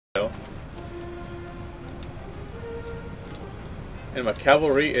And my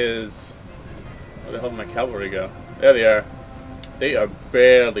cavalry is... Where the hell did my cavalry go? There they are. They are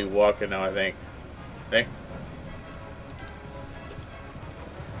barely walking now, I think. Okay?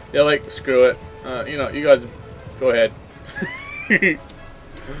 Yeah, like, screw it. You know, you guys go ahead.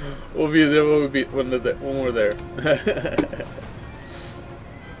 We'll be there when we're there.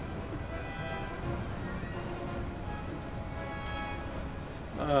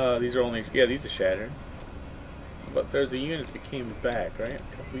 These are only... Yeah, these are shattered. But there's a unit that came back, right?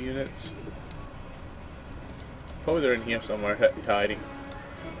 A couple units. Probably they're in here somewhere, hiding.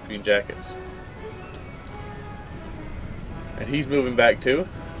 Green jackets. And he's moving back too.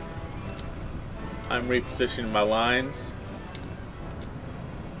 I'm repositioning my lines.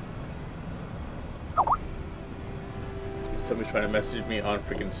 Somebody's trying to message me on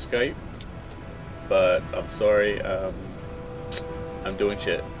freaking Skype. But I'm sorry, I'm doing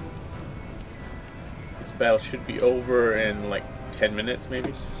shit. This battle should be over in like 10 minutes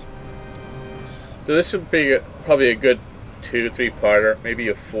maybe. So this should be probably a good 2-3 parter, maybe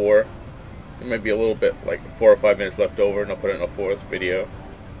a 4. There might be a little bit like 4 or 5 minutes left over, and I'll put it in a fourth video.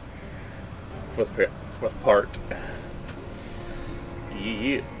 Fourth part.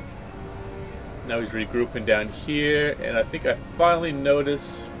 Yeah. Now he's regrouping down here, and I think I finally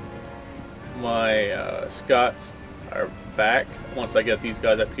noticed my Scots are back once I get these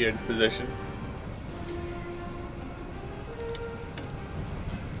guys up here in position.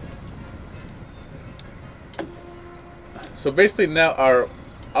 So basically now our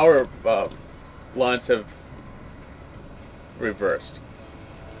lines have reversed.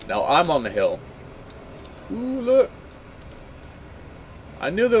 Now I'm on the hill. Ooh, look. I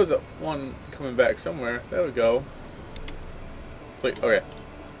knew there was one coming back somewhere. There we go. Wait, okay.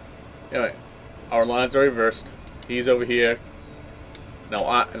 Anyway, our lines are reversed. He's over here. Now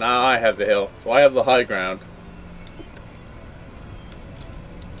I have the hill. So I have the high ground.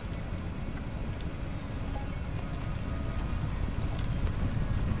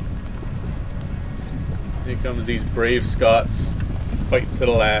 Here comes these brave Scots fighting to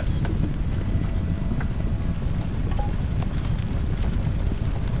the last.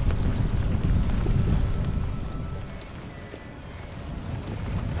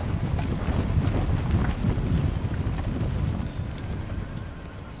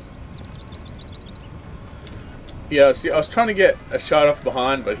 Yeah, see, I was trying to get a shot off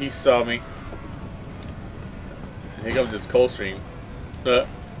behind, but he saw me. And here comes his Coldstream.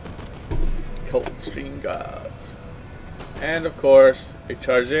 Coldstream gods. And of course, they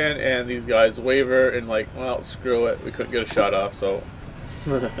charge in, and these guys waver, and like, well, screw it. We couldn't get a shot off, so.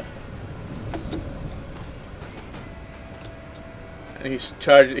 And he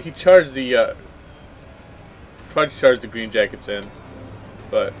charged the, tried to charge the Green Jackets in,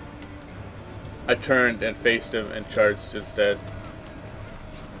 but I turned and faced him and charged instead.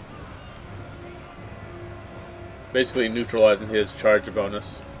 Basically neutralizing his charge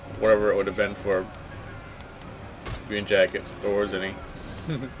bonus, whatever it would have been for Green Jackets, if there was any.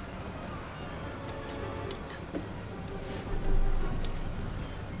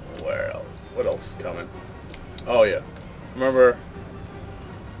 Where else? What else is coming? Oh yeah. Remember,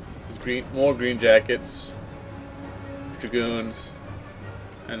 more Green Jackets, Dragoons,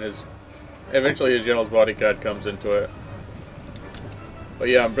 and eventually his General's Bodyguard comes into it. But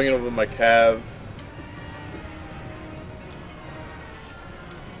yeah, I'm bringing over my Cav.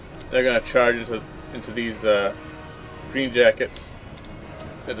 They're gonna charge into these Green Jackets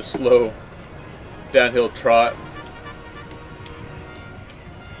at a slow downhill trot.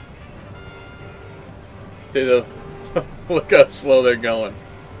 Look how slow they're going.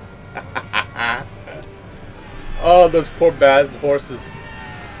 Oh, those poor bad horses.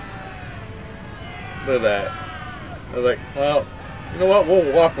 Look at that. They're like, well, you know what?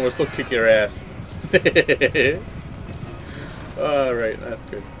 We'll walk and we'll still kick your ass. Alright, that's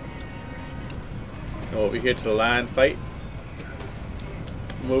good. Go over here to the line fight.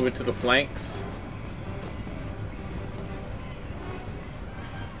 Moving to the flanks.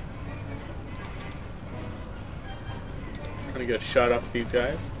 Trying to get a shot off these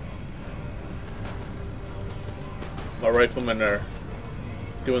guys. My riflemen are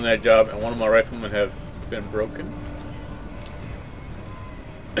doing their job, and one of my riflemen have been broken.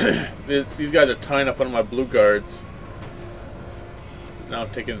 These guys are tying up one of my blue guards. Now I'm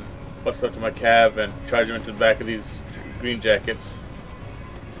taking what's up to my Cav and charging them into the back of these Green Jackets.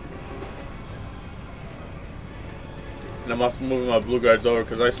 And I'm also moving my blue guards over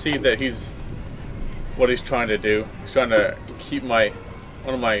because I see that what he's trying to do. He's trying to keep one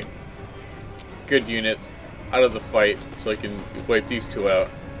of my good units out of the fight so he can wipe these two out.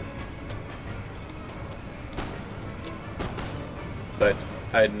 but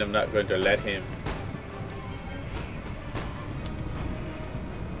I'm not going to let him.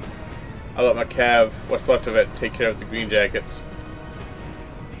 I'll let my cav, what's left of it, take care of the green jackets.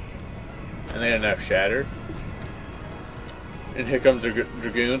 And they are now shattered. And here comes the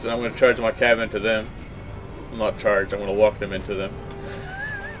dragoons, and I'm going to charge my cav into them. I'm not charged, I'm going to walk them into them.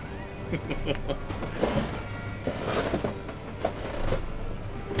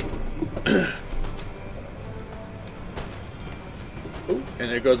 Ooh, and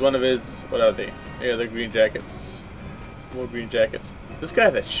there goes one of his, what are they? Yeah, they're green jackets. More green jackets. This guy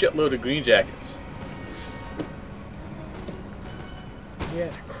has a shitload of green jackets. He had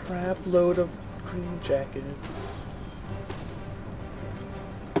a crap load of green jackets.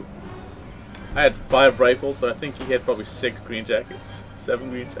 I had 5 rifles, so I think he had probably 6 green jackets. 7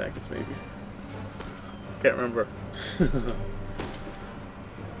 green jackets, maybe. Can't remember.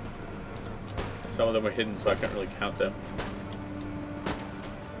 Some of them are hidden, so I can't really count them.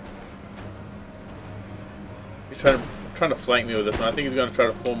 He's trying to flank me with this one. I think he's going to try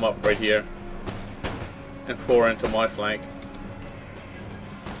to form up right here and pour into my flank.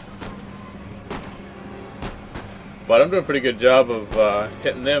 But I'm doing a pretty good job of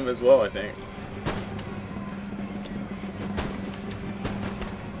hitting them as well, I think.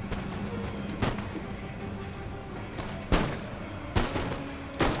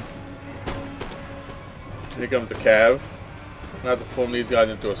 Here comes the cav. I have to form these guys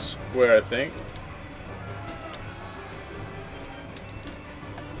into a square, I think.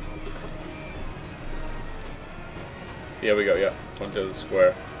 Here we go, yeah. One to the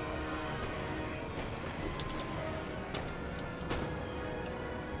square.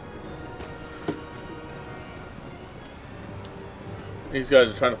 These guys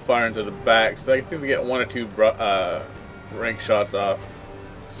are trying to fire into the back, so I think they get 1 or 2 rank shots off.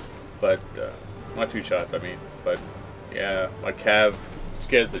 But, not 2 shots, I mean. But, yeah, my cav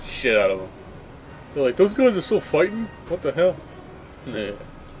scared the shit out of them. They're like, those guys are still fighting? What the hell? Yeah.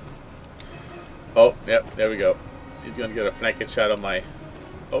 Oh, yep, there we go. He's going to get a flanking shot on my...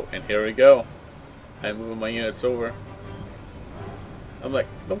 Oh, and here we go. I'm moving my units over. I'm like,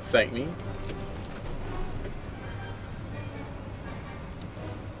 don't flank me.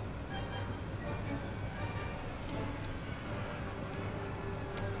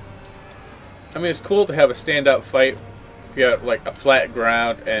 I mean, it's cool to have a stand-up fight. If you have like a flat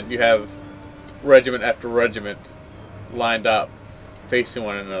ground and you have regiment after regiment lined up facing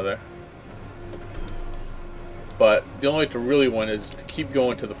one another. But the only way to really win is to keep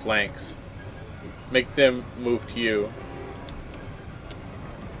going to the flanks. Make them move to you.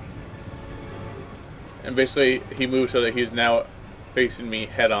 And basically he moves so that he's now facing me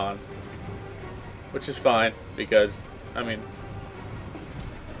head on. Which is fine because, I mean,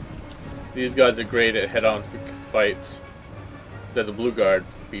 these guys are great at head-on fights. They're the blue guard,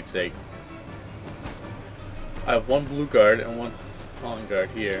 for Pete's sake. I have 1 blue guard and 1 Holland guard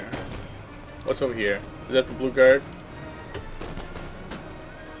here. What's over here? Is that the blue guard?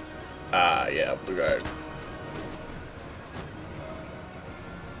 Ah, yeah, blue guard.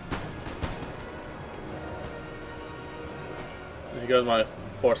 Here goes my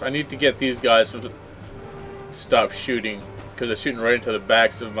horse. I need to get these guys to stop shooting, because they're shooting right into the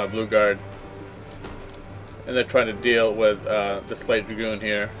backs of my blue guard. And they're trying to deal with this light dragoon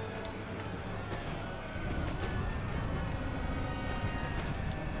here.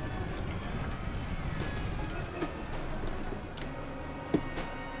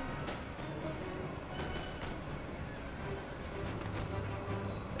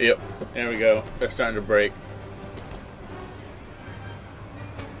 Yep, there we go. They're starting to break.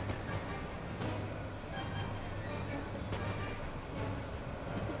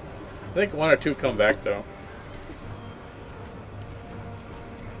 I think 1 or 2 come back though.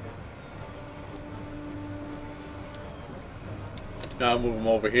 Now I'll move them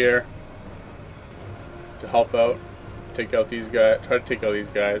over here to help out. Take out these guys. Try to take out these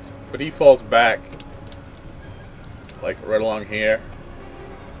guys. But he falls back. Like right along here.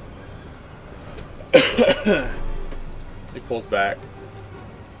 He pulls back.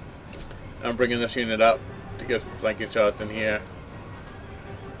 I'm bringing this unit up to get some flanking shots in here.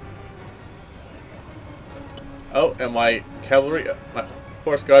 Oh, and my cavalry, my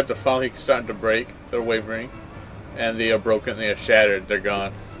horse guards are finally starting to break. They're wavering. And they are broken, they are shattered, they're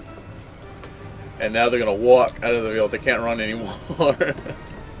gone. And now they're going to walk out of the field. They can't run anymore.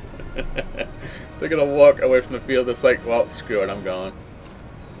 They're going to walk away from the field. It's like, well, screw it, I'm gone.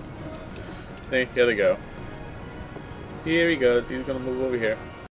 Hey, here they go. Here he goes. He's going to move over here.